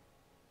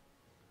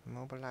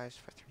 Immobilized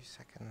for 3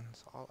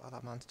 seconds. All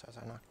other monsters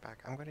are knocked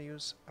back. I'm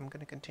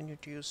gonna continue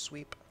to use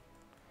Sweep.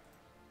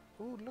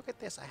 Ooh, look at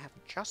this. I have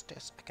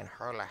Justice. I can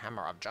hurl a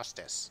hammer of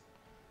justice.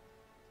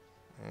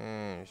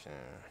 I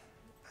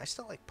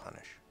still like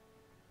Punish.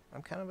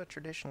 I'm kind of a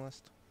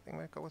traditionalist. I think I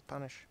might go with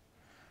Punish.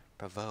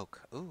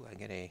 Provoke. Ooh, I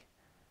get a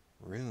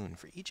rune.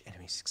 For each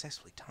enemy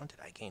successfully taunted,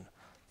 I gain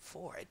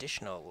 4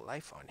 additional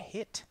life on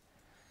hit.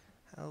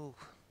 Oh.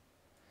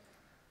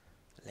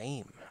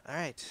 Lame.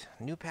 Alright,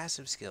 new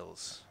passive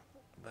skills.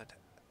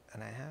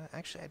 And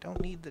I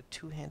don't need the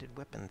two-handed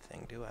weapon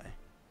thing, do I?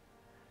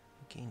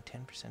 Gain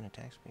 10%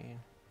 attack speed.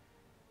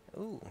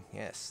 Ooh,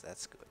 yes,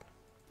 that's good.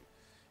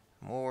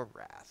 More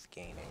wrath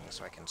gaining,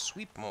 so I can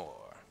sweep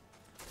more.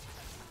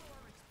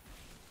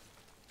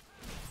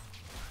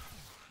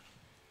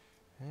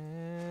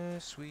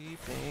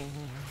 Sweeping.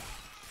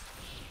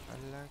 I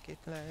like it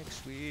like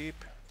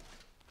sweep.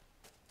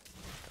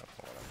 Don't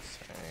know what I'm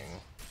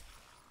saying.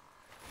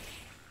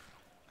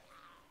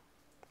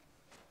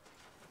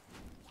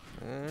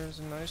 There's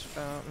a nice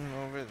fountain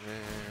over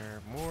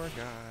there. More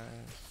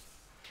guys.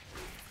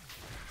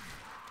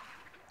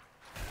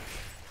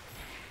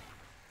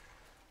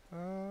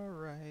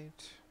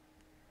 Alright.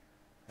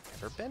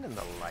 I've never been in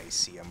the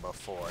Lyceum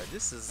before.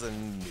 This is a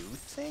new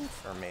thing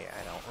for me.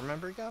 I don't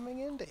remember coming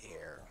into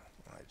here.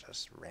 I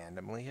just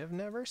randomly have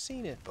never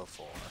seen it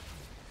before.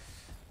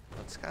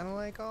 It's kind of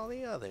like all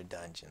the other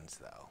dungeons,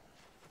 though.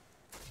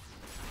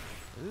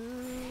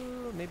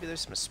 Ooh, maybe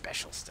there's some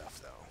special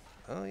stuff, though.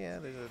 Oh yeah,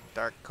 there's a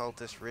dark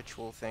cultist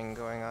ritual thing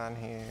going on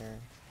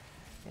here.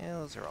 Yeah,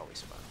 those are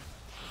always fun.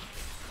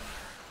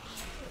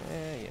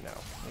 Yeah, you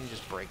know, you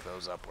just break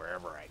those up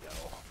wherever I go,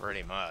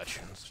 pretty much.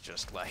 It's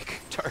just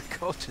like, dark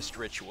cultist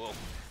ritual.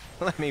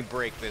 Let me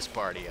break this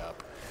party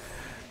up.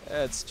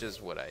 That's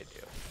just what I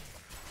do.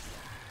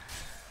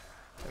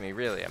 I mean,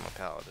 really, I'm a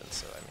paladin,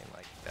 so I mean,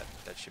 like,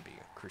 that should be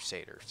a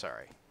Crusader.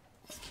 Sorry.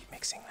 Keep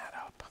mixing that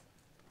up.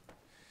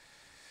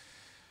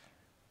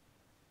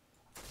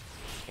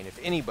 And if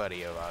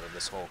anybody out of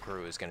this whole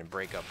crew is going to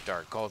break up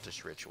dark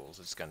cultist rituals,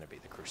 it's going to be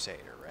the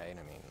Crusader, right?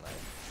 I mean, like,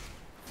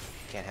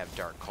 you can't have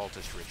dark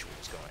cultist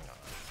rituals going on.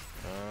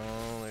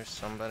 Oh, there's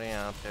somebody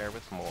out there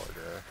with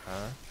mortar,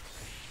 huh?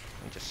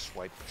 And just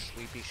swipe,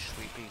 sweepy,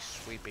 sweepy,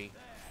 sweepy,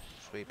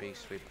 sweepy,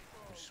 sweep,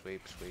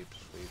 sweep, sweep,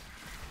 sweep.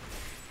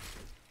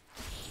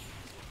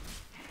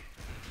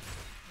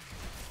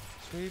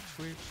 Sweep,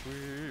 sweep,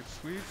 sweep,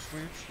 sweep,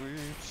 sweep, sweep,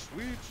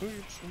 sweep, sweep,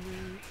 sweep,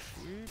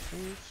 sweep,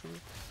 sweep,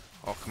 sweep.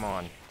 Oh, come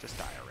on. Just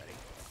die already.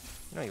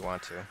 You know you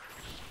want to.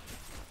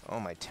 Oh,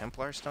 my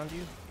Templar stunned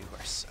you? You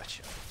are such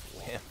a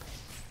wimp.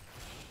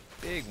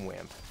 Big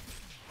wimp.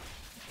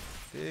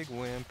 Big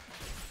wimp.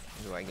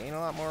 Do I gain a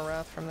lot more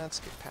wrath from that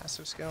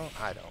passive skill?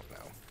 I don't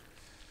know.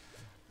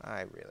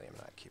 I really am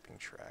not keeping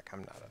track. I'm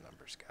not a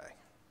numbers guy.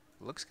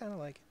 Looks kind of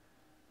like it.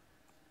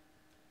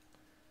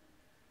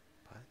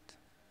 But,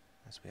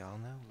 as we all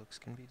know, looks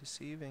can be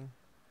deceiving.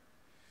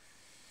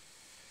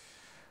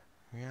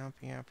 Yep.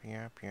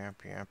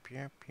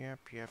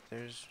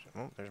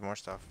 There's more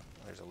stuff.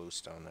 There's a loose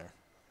stone there.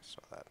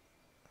 Saw that.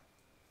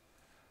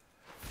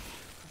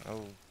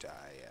 Oh,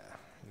 die, yeah.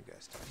 You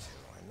guys die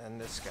too. And then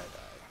this guy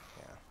died.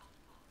 Yeah.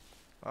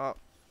 Oh.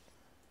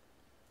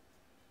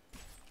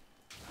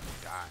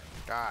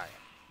 Die.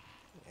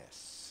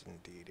 Yes,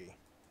 indeedy.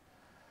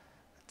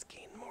 Let's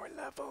gain more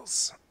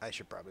levels. I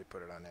should probably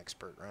put it on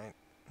expert, right?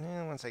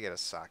 Yeah, once I get a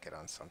socket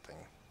on something.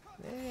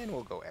 Then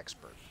we'll go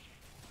expert.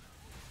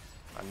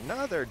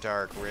 Another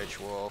dark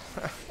ritual.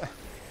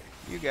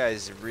 You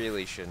guys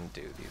really shouldn't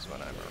do these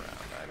when I'm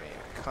around. I mean,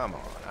 come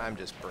on. I'm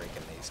just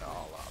breaking these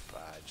all up.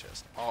 I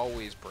just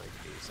always break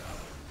these up.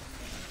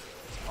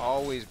 Just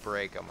always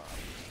break them up.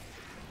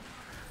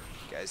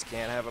 You guys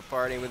can't have a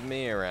party with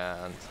me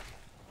around.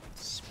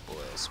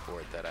 Spoil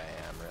sport that I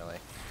am, really.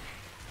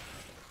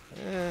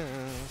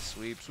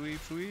 Sweep.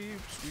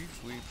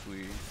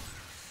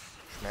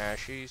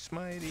 Smashy,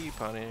 smitey,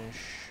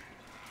 punish.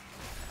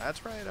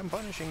 That's right, I'm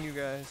punishing you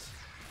guys.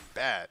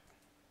 Bad.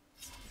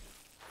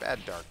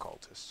 Bad dark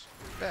cultists.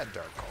 Bad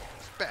dark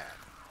cultists. Bad.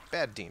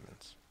 Bad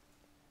demons.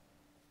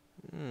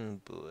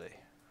 Boy.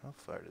 How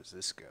far does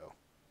this go?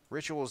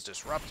 Rituals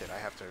disrupted. I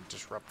have to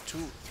disrupt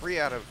 3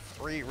 out of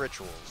 3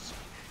 rituals.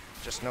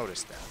 Just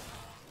noticed that.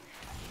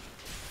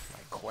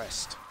 My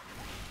quest.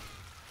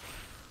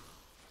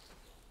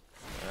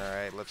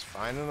 Alright, let's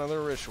find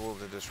another ritual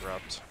to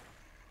disrupt.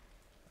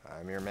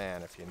 I'm your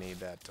man if you need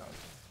that done.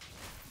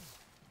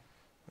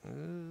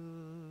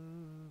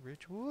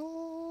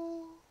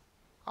 Ritual?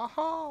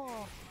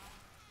 Aha!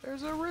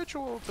 There's a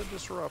ritual to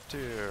disrupt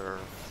here.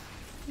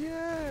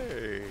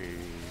 Yay!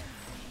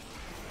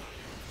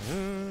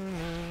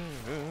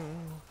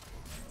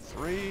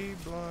 3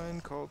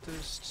 blind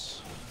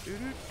cultists. 3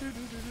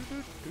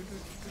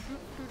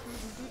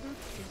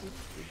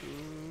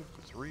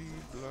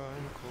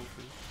 blind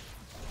cultists.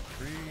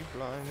 3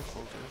 blind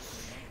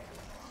cultists.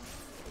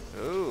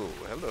 Oh,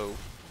 hello.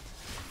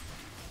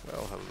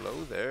 Well,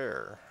 hello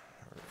there.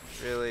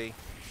 Really?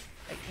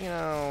 You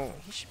know,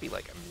 he should be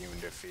like immune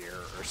to fear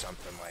or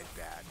something like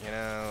that. You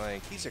know,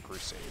 like he's a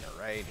Crusader,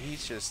 right?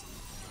 He's just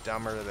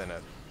dumber than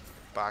a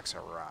box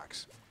of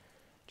rocks.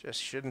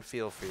 Just shouldn't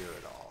feel fear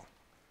at all.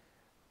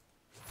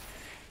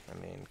 I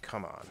mean,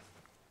 come on.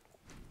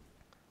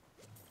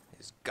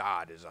 His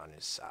god is on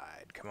his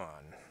side. Come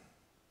on.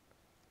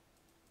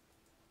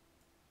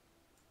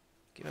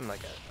 Give him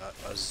like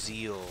a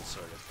zeal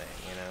sort of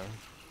thing, you know?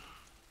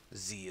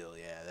 Zeal,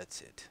 yeah,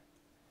 that's it.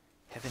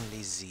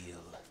 Heavenly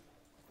zeal.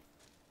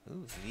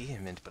 Ooh,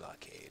 vehement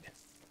blockade.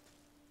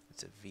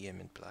 It's a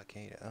vehement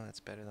blockade. Oh, that's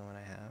better than what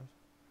I have.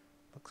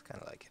 Looks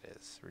kind of like it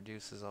is.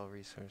 Reduces all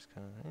resource.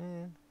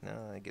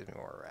 No, it gives me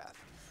more wrath.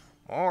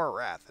 More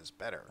wrath is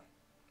better.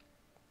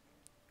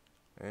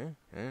 I'm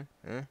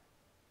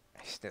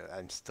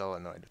still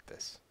annoyed with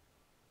this.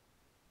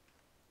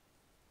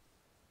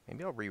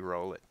 Maybe I'll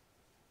re-roll it.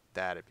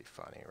 That'd be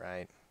funny,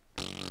 right?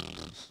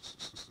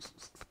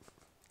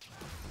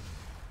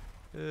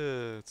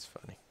 It's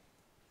funny.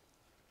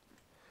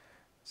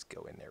 Let's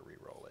go in there,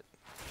 re-roll it.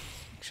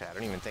 Actually, I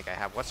don't even think I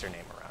have what's her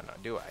name around now,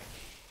 do I?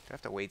 Do I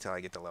have to wait till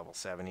I get to level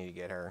 70 to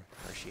get her?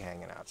 Or is she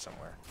hanging out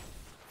somewhere?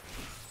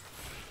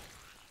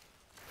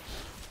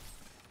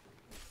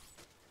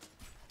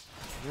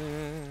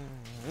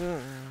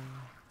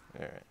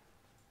 Alright.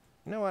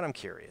 You know what? I'm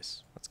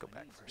curious. Let's go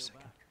back for a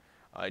second.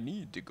 I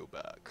need to go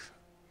back.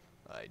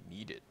 I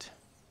need it.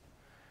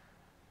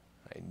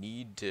 I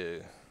need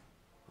to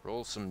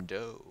roll some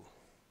dough.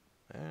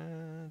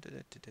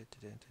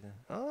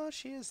 Oh,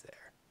 she is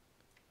there.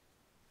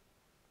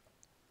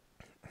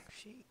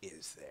 She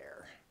is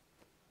there.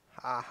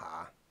 Ha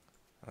ha.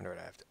 I wonder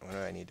what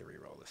I need to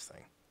re-roll this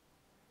thing.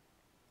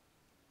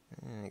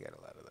 I got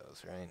a lot of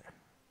those, right?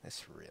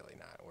 It's really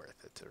not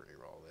worth it to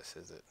re-roll this,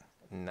 is it?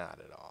 Not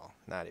at all.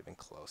 Not even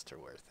close to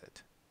worth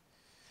it.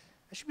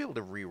 I should be able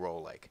to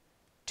re-roll like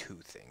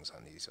 2 things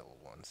on these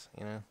old ones,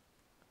 you know?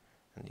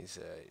 And these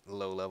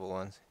low-level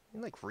ones.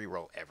 You like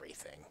re-roll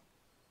everything.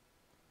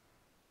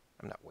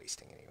 I'm not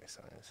wasting any of this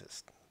on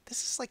this.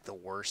 This is like the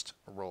worst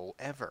roll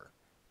ever.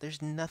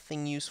 There's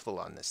nothing useful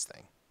on this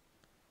thing.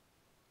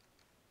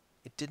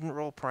 It didn't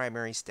roll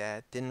primary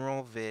stat, didn't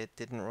roll vit,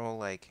 didn't roll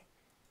like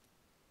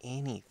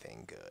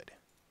anything good.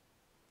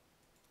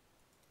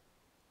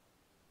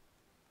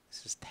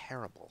 This is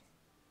terrible.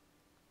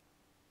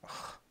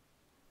 Ugh.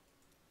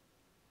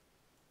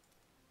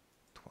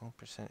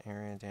 12%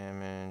 area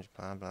damage,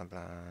 blah blah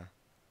blah.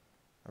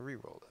 I'll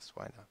re-roll this,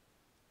 why not?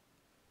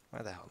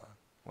 Why the hell not?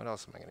 What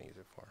else am I going to use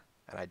it for?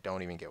 And I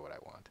don't even get what I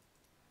want.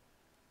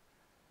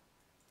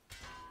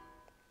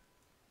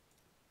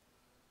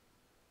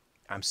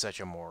 I'm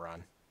such a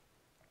moron.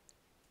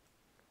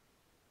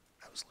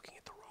 I was looking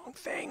at the wrong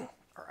thing.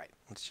 Alright,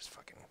 let's just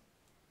fucking...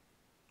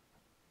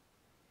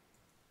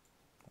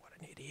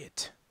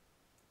 Idiot.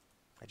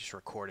 I just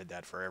recorded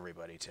that for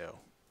everybody, too.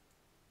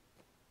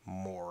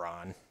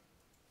 Moron.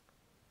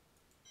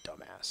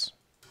 Dumbass.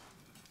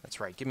 That's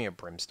right, give me a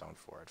brimstone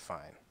for it, fine.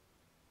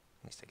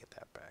 At least I get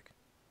that back.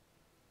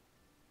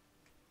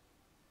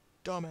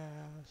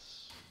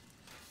 Dumbass.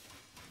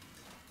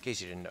 In case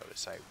you didn't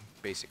notice, I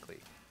basically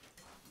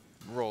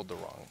rolled the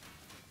wrong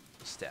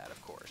stat,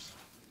 of course.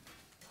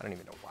 I don't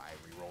even know why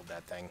I re-rolled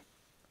that thing.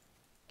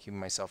 Keeping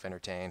myself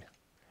entertained.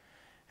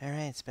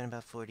 Alright, it's been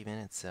about 40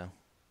 minutes, so.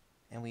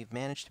 And we've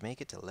managed to make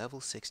it to level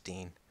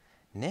 16.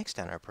 Next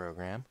on our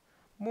program,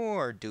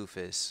 more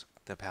Doofus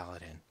the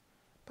Paladin.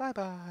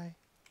 Bye-bye.